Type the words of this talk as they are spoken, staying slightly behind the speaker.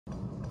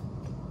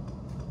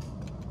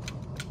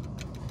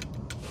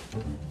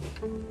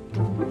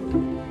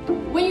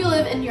When you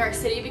live in New York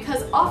City,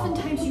 because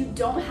oftentimes you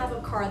don't have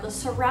a car, the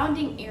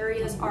surrounding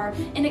areas are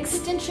an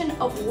extension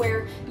of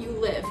where you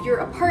live. Your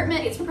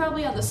apartment is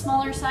probably on the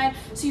smaller side,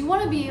 so you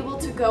want to be able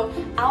to go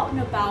out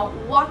and about,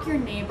 walk your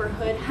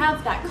neighborhood,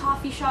 have that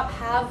coffee shop,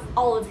 have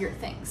all of your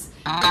things.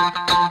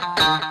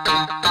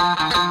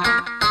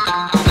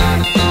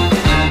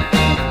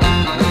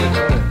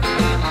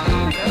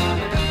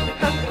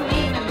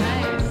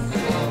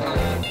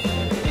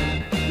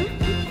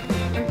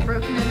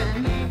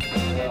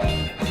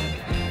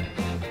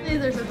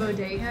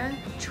 Bodega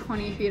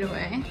 20 feet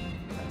away.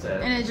 That's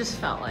it. And it just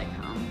felt like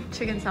home.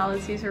 Chicken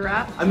salad, Caesar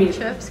wrap, I mean,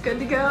 chips, good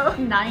to go.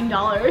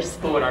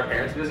 $9. But when our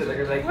parents visit,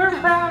 they're like, we're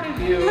proud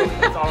of you.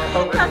 That's all we're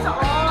hoping That's for.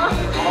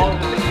 all.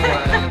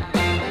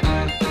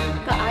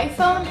 The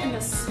iPhone and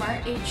the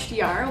smart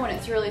HDR when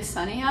it's really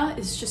sunny out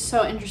is just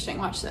so interesting.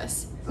 Watch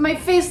this. My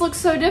face looks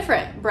so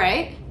different,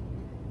 right?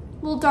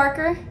 A little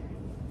darker.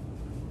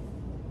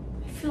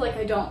 I feel like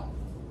I don't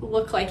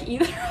look like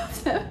either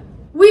of them.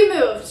 We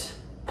moved.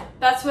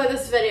 That's what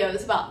this video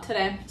is about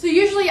today. So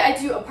usually I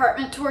do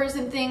apartment tours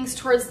and things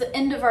towards the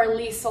end of our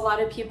lease. A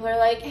lot of people are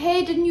like,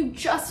 hey, didn't you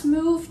just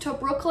move to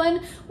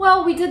Brooklyn?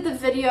 Well, we did the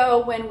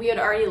video when we had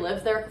already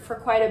lived there for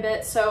quite a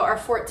bit, so our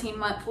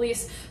 14-month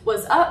lease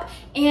was up.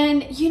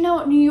 And you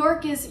know, New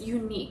York is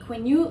unique.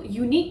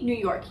 Unique New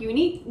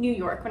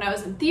York. When I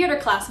was in theater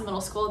class in middle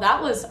school, that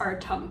was our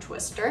tongue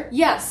twister.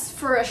 Yes,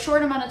 for a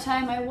short amount of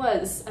time, I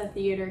was a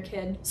theater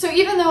kid. So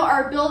even though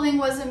our building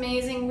was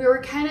amazing, we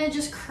were kind of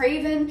just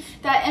craving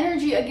that energy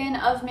again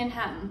of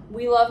Manhattan.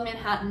 We love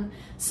Manhattan,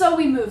 so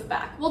we moved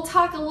back. We'll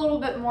talk a little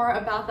bit more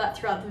about that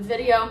throughout the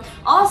video.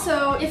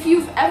 Also, if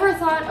you've ever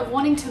thought of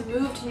wanting to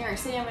move to New York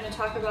City, I'm going to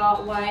talk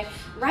about why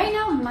right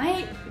now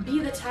might be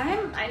the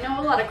time. I know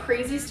a lot of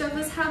crazy stuff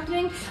is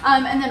happening,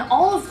 and then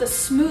all of the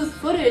smooth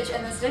footage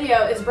in this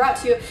video is brought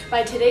to you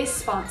by today's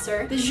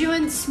sponsor, the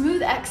Dietschy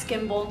Smooth X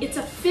Gimbal. It's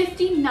a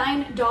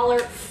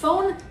 $59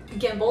 phone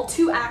gimbal,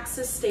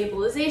 2-axis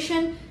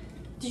stabilization.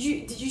 Did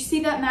you see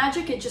that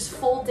magic? It just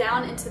fold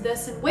down into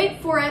this and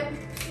wait for it.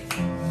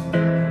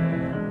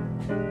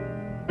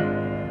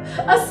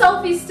 A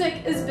selfie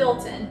stick is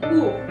built in.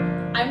 Ooh,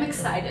 I'm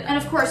excited. And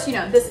of course, you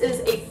know, this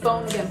is a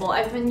phone gimbal.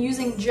 I've been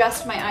using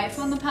just my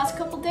iPhone the past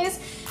couple days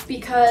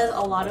because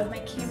a lot of my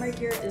camera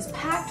gear is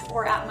packed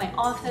or at my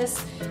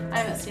office. I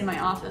haven't seen my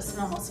office in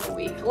almost a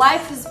week.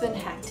 Life has been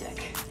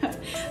hectic.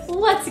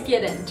 Let's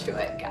get into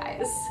it,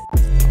 guys.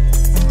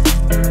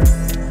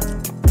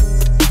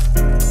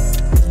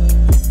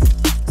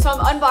 So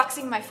I'm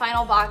unboxing my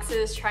final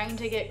boxes, trying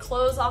to get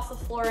clothes off the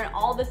floor and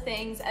all the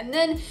things. And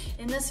then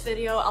in this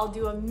video, I'll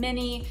do a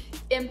mini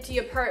empty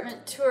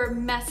apartment tour,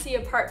 messy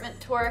apartment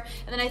tour.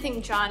 And then I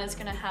think John is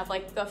gonna have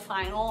like the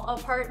final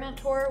apartment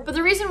tour. But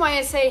the reason why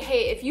I say,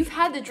 hey, if you've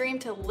had the dream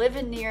to live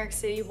in New York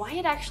City, why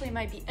it actually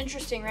might be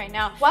interesting right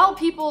now, while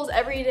people's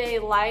everyday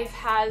life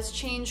has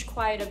changed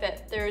quite a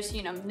bit, there's,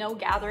 you know, no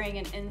gathering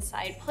in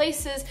inside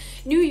places,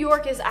 New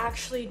York is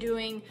actually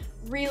doing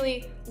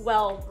really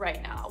well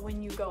right now.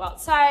 When you go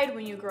outside,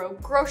 when you go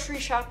grocery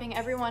shopping,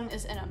 everyone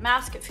is in a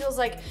mask. It feels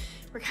like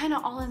we're kind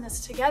of all in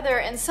this together,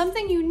 and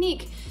something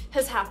unique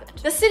has happened.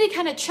 The city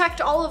kind of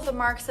checked all of the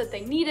marks that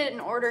they needed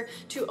in order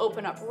to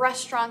open up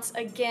restaurants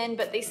again,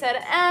 but they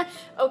said,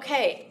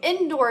 okay,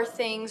 indoor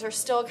things are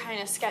still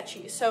kind of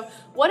sketchy. So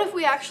what if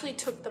we actually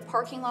took the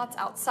parking lots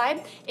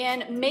outside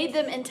and made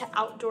them into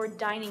outdoor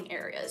dining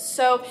areas?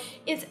 So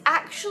it's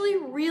actually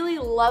really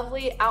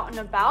lovely out and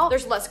about.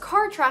 There's less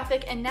car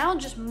traffic and now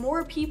just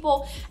more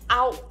people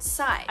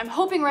outside. I'm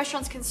hoping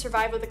restaurants can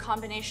survive with a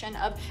combination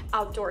of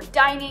outdoor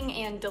dining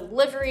and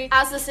delivery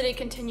as the city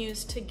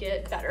continues to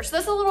get better. So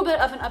that's a little bit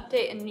of an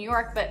update in New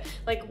York, but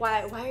like,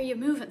 why are you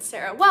moving,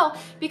 Sarah? Well,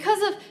 because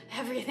of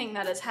everything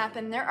that has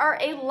happened, there are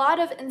a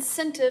lot of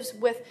incentives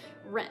with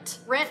rent.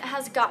 Rent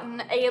has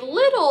gotten a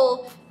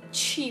little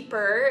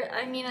cheaper.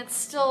 I mean, it's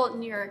still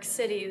New York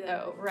City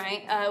though,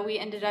 right? We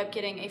ended up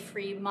getting a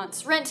free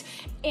month's rent,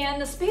 and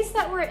the space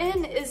that we're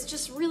in is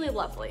just really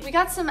lovely. We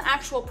got some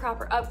actual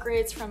proper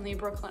upgrades from the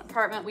Brooklyn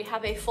apartment. We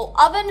have a full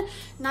oven,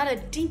 not a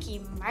dinky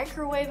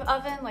microwave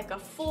oven, like a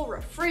full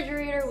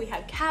refrigerator. We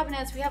have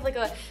cabinets. We have like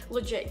a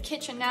legit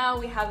kitchen now.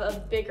 We have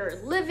a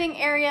bigger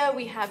living area.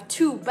 We have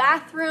 2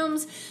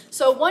 bathrooms.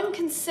 So one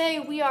can say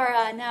we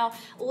are now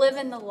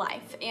living the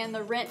life, and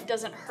the rent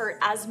doesn't hurt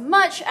as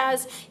much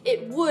as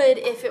it would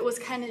if it was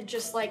kind of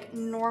just like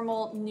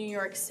normal New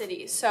York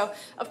City. So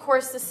of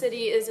course the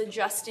city is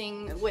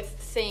adjusting with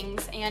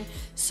things, and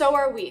so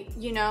are we.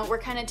 You know, we're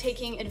kind of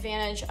taking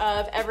advantage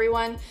of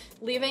everyone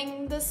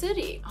leaving the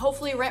city.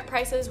 Hopefully rent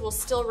prices will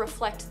still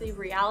reflect the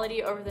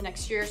reality over the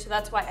next year. So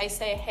that's why I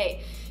say,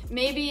 hey,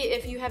 maybe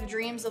if you have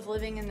dreams of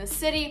living in the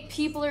city,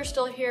 people are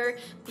still here,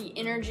 the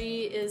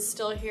energy is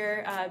still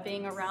here,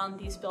 being around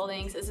these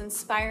buildings is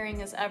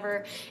inspiring as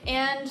ever.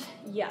 And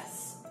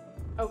yes,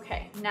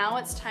 Okay, now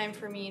it's time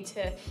for me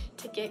to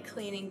get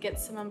clean and get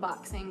some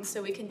unboxing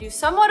so we can do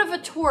somewhat of a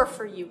tour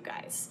for you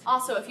guys.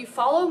 Also, if you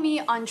follow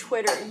me on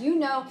Twitter, you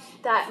know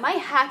that my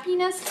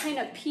happiness kind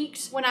of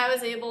peaked when I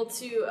was able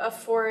to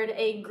afford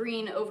a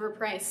green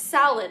overpriced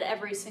salad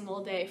every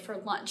single day for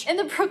lunch. In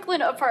the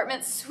Brooklyn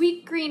apartment,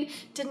 Sweet Green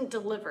didn't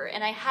deliver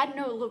and I had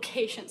no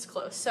locations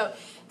close. So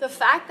the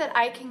fact that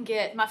I can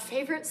get my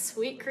favorite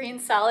Sweet Green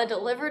salad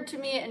delivered to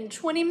me in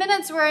 20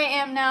 minutes where I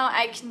am now,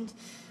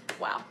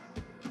 wow.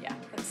 Yeah,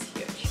 that's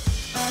huge.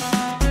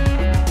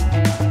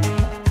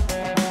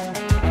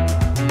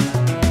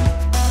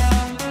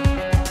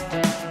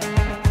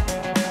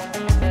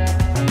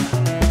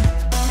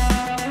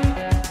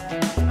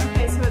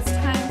 Okay, so it's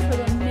time for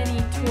the mini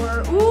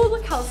tour. Ooh,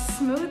 look how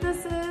smooth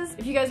this is.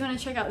 If you guys want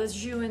to check out this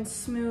Juin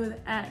Smooth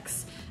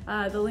X,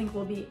 the link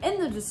will be in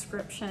the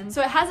description.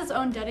 So it has its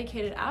own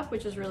dedicated app,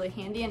 which is really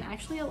handy and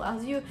actually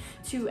allows you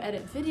to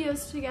edit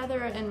videos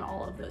together and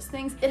all of those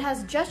things. It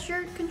has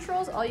gesture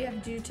controls. All you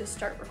have to do to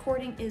start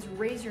recording is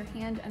raise your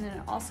hand, and then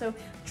it also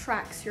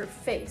tracks your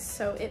face.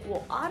 So it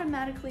will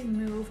automatically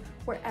move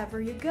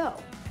wherever you go.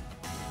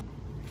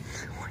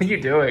 What are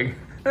you doing?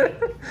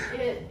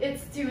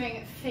 It's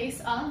doing face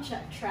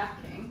object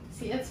tracking.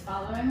 See, it's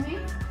following me.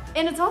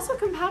 And it's also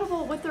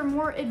compatible with their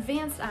more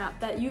advanced app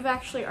that you've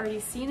actually already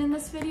seen in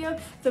this video,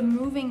 the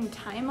moving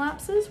time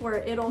lapses, where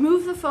it'll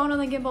move the phone on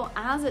the gimbal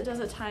as it does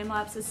a time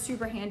lapse. Is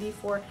super handy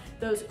for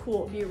those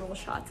cool B-roll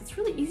shots. It's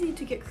really easy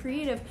to get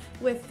creative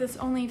with this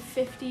only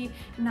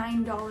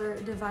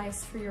 $59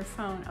 device for your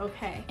phone,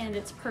 okay? And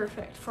it's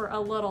perfect for a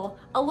little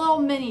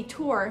mini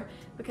tour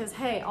because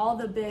hey, all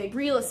the big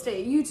real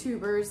estate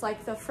YouTubers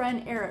like the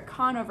friend Eric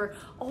Conover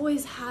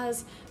always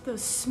has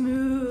those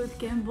smooth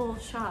gimbal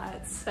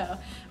shots. So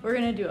we're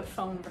gonna do a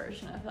phone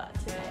version of that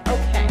today.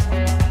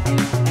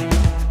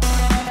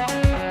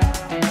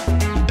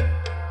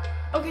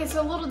 Okay,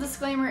 so a little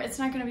disclaimer, it's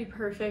not gonna be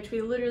perfect.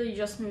 We literally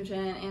just moved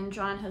in and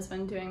John has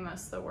been doing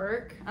most of the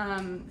work.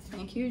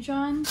 Thank you,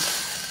 John.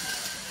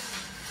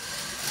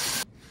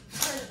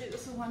 Try to do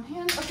this with one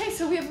hand. Okay,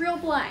 so we have real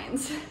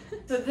blinds.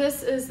 So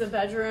this is the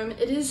bedroom.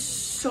 It is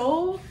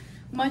so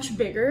much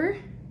bigger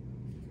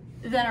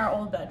than our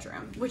old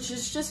bedroom, which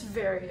is just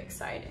very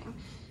exciting.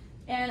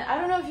 And I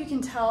don't know if you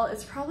can tell,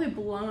 it's probably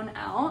blown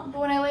out, but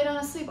when I lay down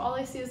to sleep, all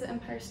I see is the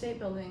Empire State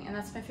Building, and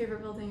that's my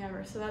favorite building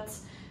ever. So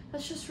that's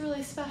just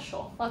really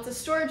special. Lots of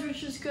storage,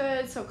 which is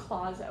good. So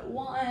closet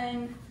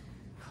 1,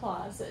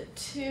 closet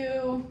 2.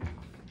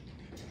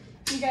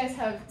 You guys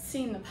have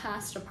seen the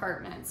past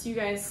apartments. You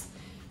guys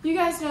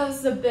know this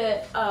is a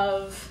bit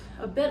of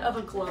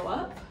a glow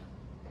up.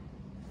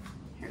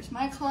 Here's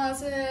my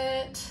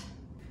closet.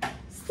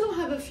 Still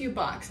have a few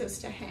boxes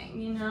to hang,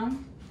 you know?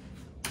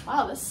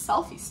 Wow, this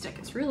selfie stick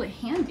is really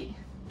handy.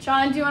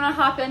 John, do you want to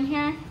hop in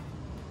here?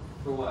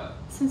 For what?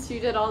 Since you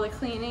did all the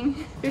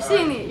cleaning. You're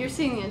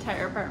seeing the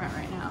entire apartment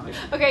right now.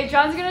 Okay,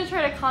 John's gonna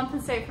try to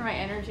compensate for my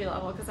energy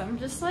level because I'm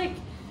just like,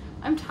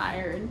 I'm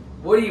tired.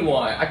 What do you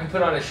want? I can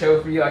put on a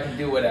show for you. I can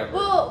do whatever.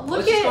 Well,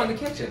 let's just go in the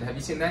kitchen. Have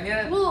you seen that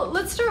yet? Well,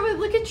 let's start with,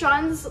 look at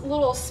John's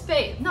little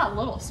space. Not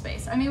little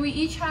space. I mean, we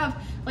each have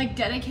like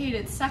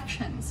dedicated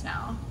sections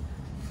now.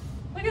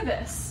 Look at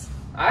this.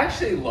 I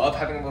actually love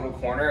having a little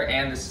corner,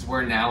 and this is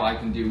where now I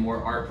can do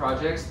more art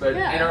projects. But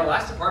yeah. In our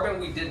last apartment,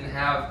 we didn't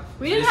have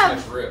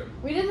much room.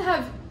 We didn't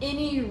have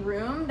any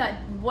room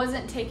that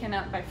wasn't taken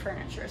up by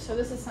furniture, so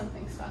this is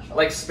something special.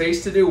 Like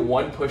space to do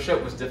one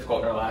push-up was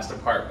difficult in our last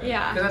apartment.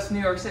 Yeah. Because that's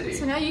New York City.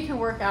 So now you can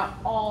work out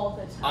all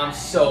the time. I'm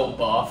so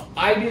buff.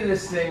 I do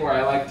this thing where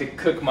I like to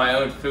cook my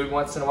own food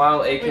once in a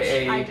while,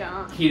 aka Which I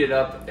don't. Heat it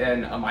up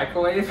in a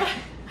microwave.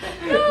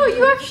 No,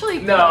 you actually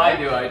cook. No, I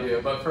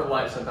do. But for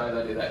lunch, sometimes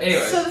I do that.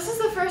 Anyways. So this is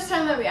the first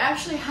time that we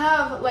actually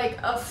have like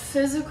a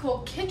physical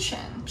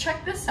kitchen.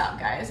 Check this out,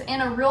 guys.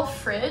 And a real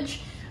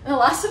fridge. In the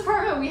last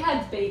apartment, we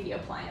had baby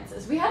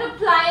appliances. We had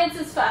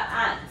appliances for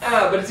ants.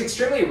 But it's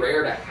extremely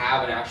rare to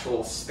have an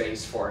actual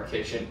space for a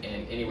kitchen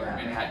in anywhere in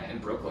Manhattan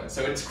and Brooklyn.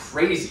 So it's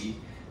crazy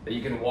that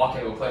you can walk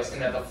into a place and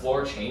that the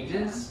floor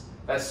changes. Yeah.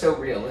 That's so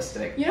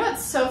realistic. You know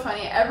what's so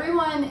funny?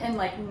 Everyone in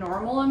like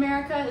normal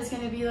America is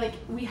gonna be like,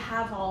 we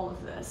have all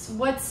of this.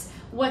 What's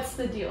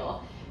the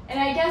deal? And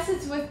I guess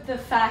it's with the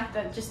fact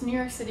that just New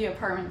York City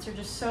apartments are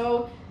just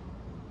so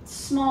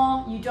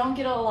small. You don't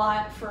get a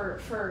lot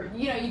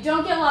you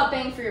don't get a lot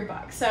bang for your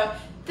buck. So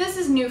this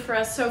is new for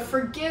us. So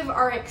forgive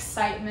our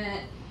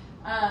excitement.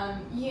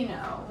 You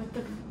know, with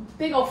the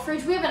big old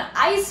fridge. We have an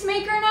ice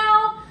maker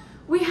now.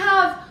 We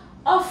have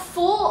a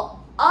full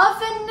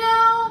oven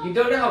now. You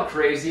don't know how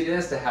crazy it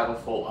is to have a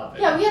full oven.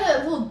 Yeah, we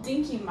had a little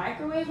dinky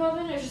microwave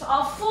oven. It's just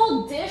a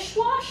full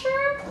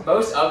dishwasher.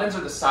 Most ovens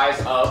are the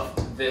size of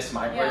this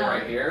microwave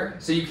right here,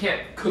 so you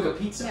can't cook a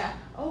pizza. Yeah.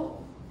 Oh,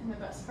 and the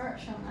best part,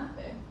 show them that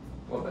big.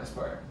 What best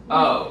part?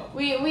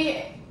 We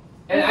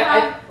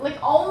have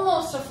like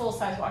almost a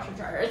full-size washer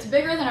dryer. It's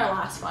bigger than our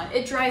last one.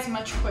 It dries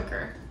much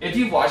quicker. If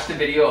you've watched the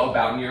video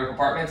about New York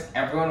apartments,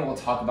 everyone will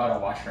talk about a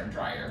washer and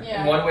dryer.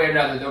 Yeah. In one way or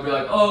another, they'll be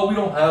like, oh, we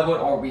don't have one,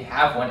 or we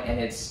have one, and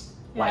it's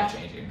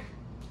life-changing.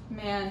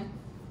 Man,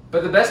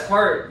 But the best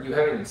part you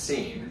haven't even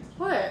seen.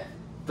 What?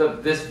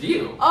 This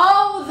view.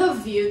 Oh, the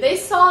view. They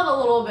saw it a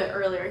little bit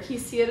earlier. Can you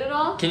see it at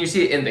all? Can you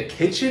see it in the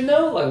kitchen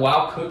though? Like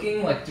while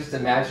cooking? Like just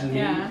imagine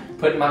me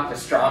putting my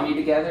pastrami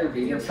together,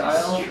 vegan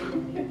style,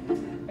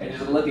 and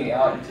just looking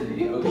out into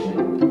the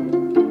ocean.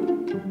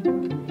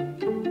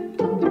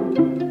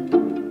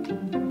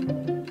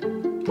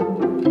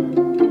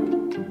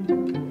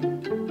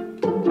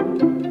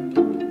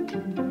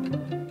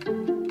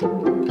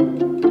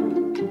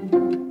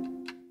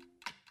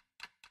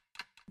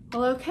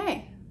 Well,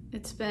 okay.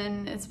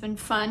 It's been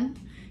fun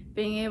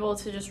being able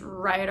to just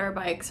ride our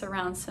bikes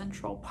around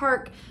Central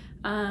Park.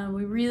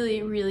 We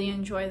really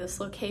enjoy this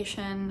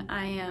location.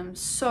 I am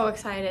so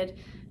excited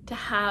to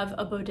have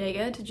a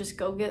bodega to just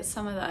go get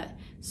some of that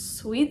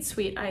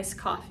sweet iced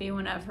coffee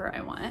whenever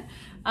I want,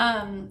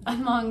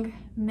 among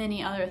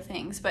many other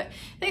things. But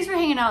thanks for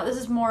hanging out. This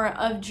is more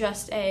of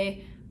just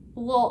a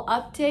little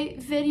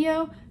update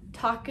video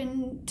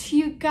talking to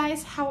you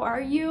guys. How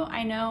are you?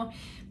 I know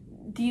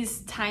these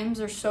times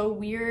are so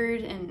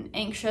weird and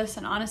anxious,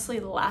 and honestly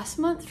the last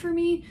month for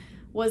me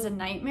was a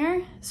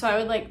nightmare. So I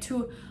would like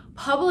to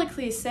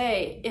publicly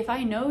say, if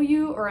I know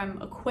you or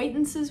I'm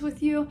acquaintances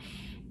with you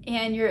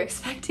and you're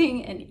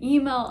expecting an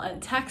email, a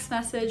text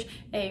message,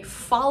 a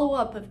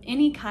follow-up of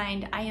any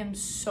kind, I am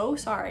so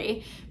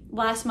sorry.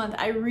 Last month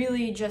I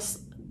really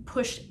just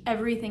pushed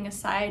everything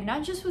aside,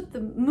 not just with the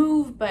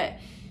move, but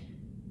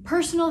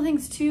personal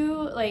things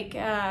too, like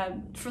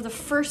for the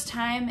first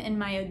time in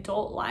my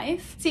adult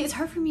life. See, it's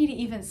hard for me to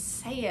even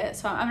say it,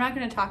 so I'm not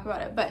going to talk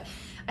about it, but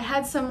I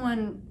had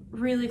someone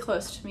really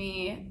close to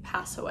me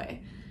pass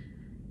away.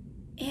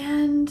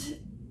 And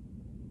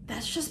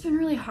that's just been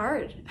really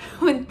hard.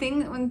 When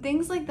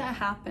things like that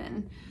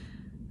happen,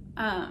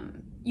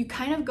 you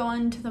kind of go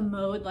into the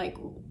mode like,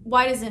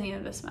 why does any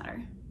of this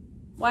matter?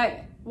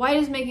 Why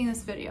does making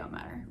this video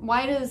matter?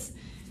 Why does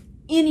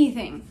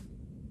anything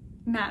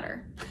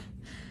matter?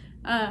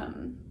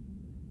 And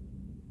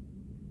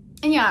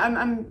yeah,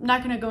 I'm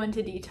not gonna go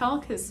into detail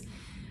because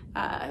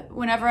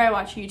whenever I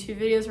watch YouTube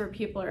videos where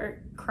people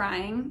are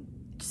crying,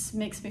 it just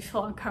makes me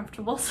feel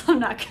uncomfortable, so I'm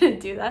not gonna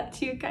do that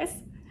to you guys.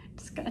 I'm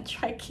just gonna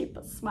try to keep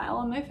a smile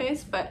on my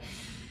face. But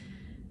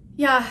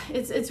yeah,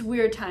 it's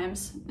weird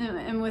times,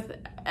 and with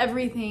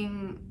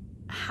everything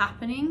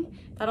happening,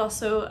 that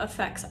also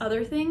affects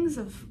other things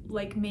of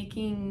like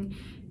making,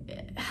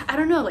 I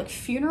don't know, like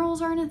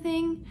funerals aren't a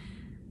thing,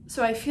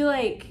 so I feel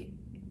like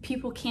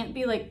people can't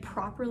be like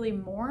properly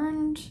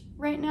mourned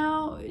right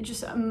now,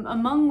 just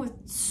among with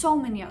so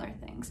many other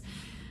things.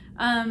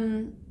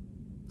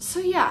 So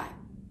yeah,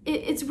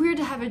 it's weird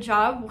to have a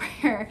job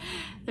where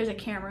there's a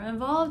camera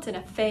involved and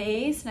a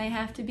face, and I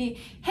have to be,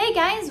 hey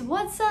guys,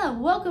 what's up?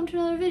 Welcome to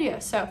another video.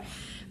 So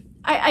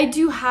I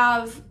do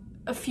have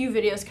a few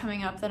videos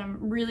coming up that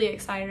I'm really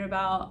excited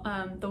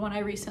about. The one I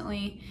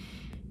recently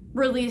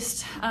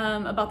released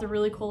about the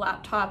really cool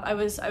laptop, I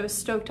was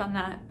stoked on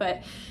that.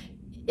 But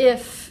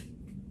if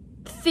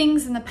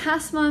things in the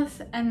past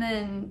month and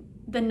then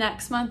the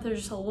next month are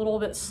just a little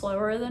bit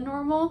slower than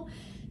normal,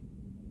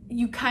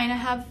 you kind of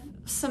have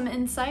some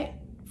insight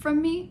from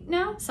me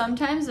now.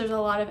 Sometimes there's a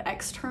lot of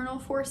external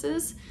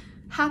forces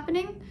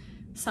happening.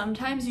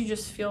 Sometimes you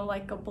just feel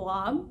like a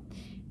blob.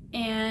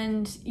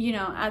 And you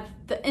know, at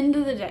the end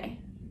of the day,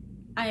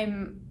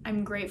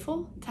 I'm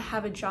grateful to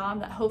have a job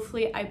that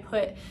hopefully I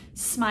put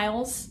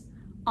smiles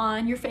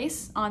on your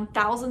face, on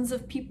thousands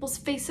of people's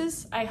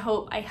faces. I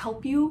hope I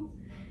help you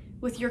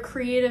with your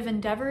creative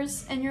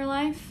endeavors in your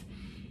life.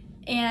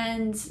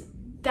 And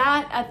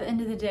that, at the end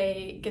of the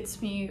day,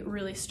 gets me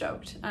really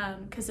stoked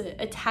because it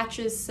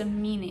attaches some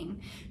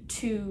meaning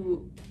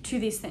to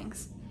these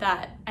things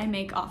that I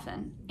make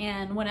often.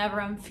 And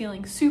whenever I'm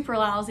feeling super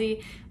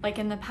lousy, like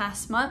in the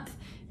past month,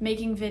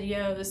 making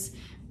videos,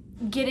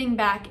 getting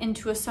back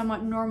into a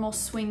somewhat normal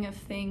swing of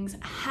things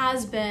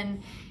has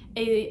been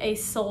a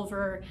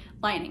silver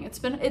lining.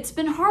 It's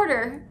been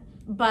harder,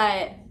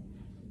 but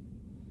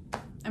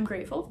I'm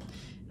grateful.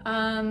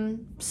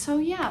 So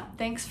yeah,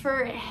 thanks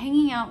for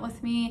hanging out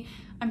with me.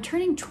 I'm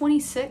turning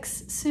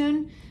 26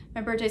 soon.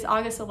 My birthday's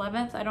August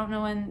 11th. I don't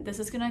know when this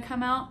is gonna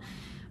come out,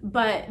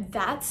 but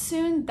that's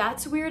soon.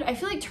 That's weird. I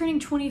feel like turning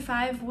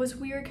 25 was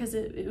weird because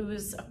it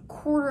was a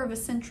quarter of a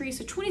century,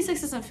 so 26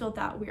 doesn't feel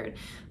that weird.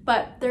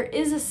 But there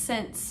is a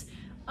sense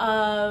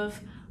of,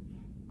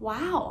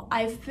 wow,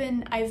 I've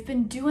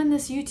been doing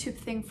this YouTube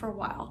thing for a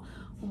while.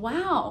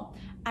 Wow,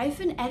 I've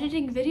been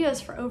editing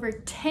videos for over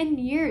 10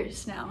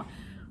 years now.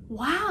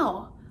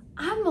 Wow,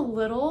 I'm a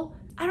little,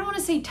 I don't want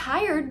to say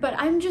tired, but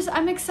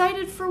I'm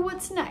excited for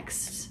what's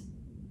next.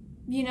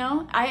 You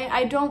know,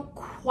 I don't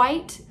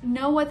quite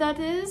know what that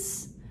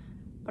is,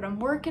 but I'm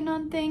working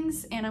on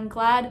things, and I'm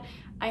glad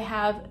I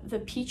have the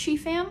Peachy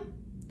Fam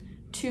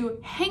to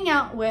hang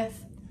out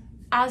with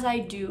as I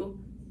do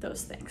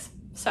those things.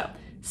 So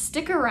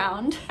stick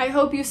around. I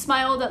hope you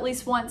smiled at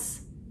least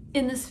once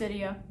in this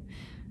video.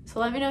 So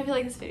let me know if you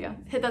like this video.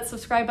 Hit that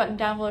subscribe button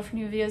down below for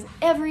new videos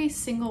every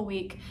single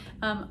week.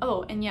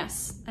 Oh, and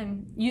yes,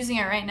 I'm using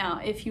it right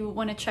now. If you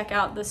want to check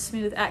out the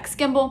Smooth X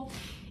gimbal,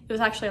 it It was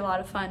actually a lot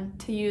of fun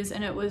to use,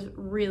 and it was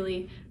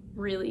really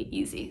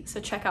easy. So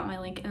check out my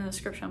link in the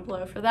description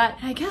below for that.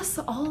 And I guess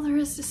all there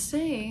is to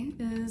say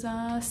is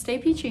stay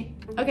peachy.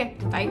 Okay,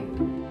 bye.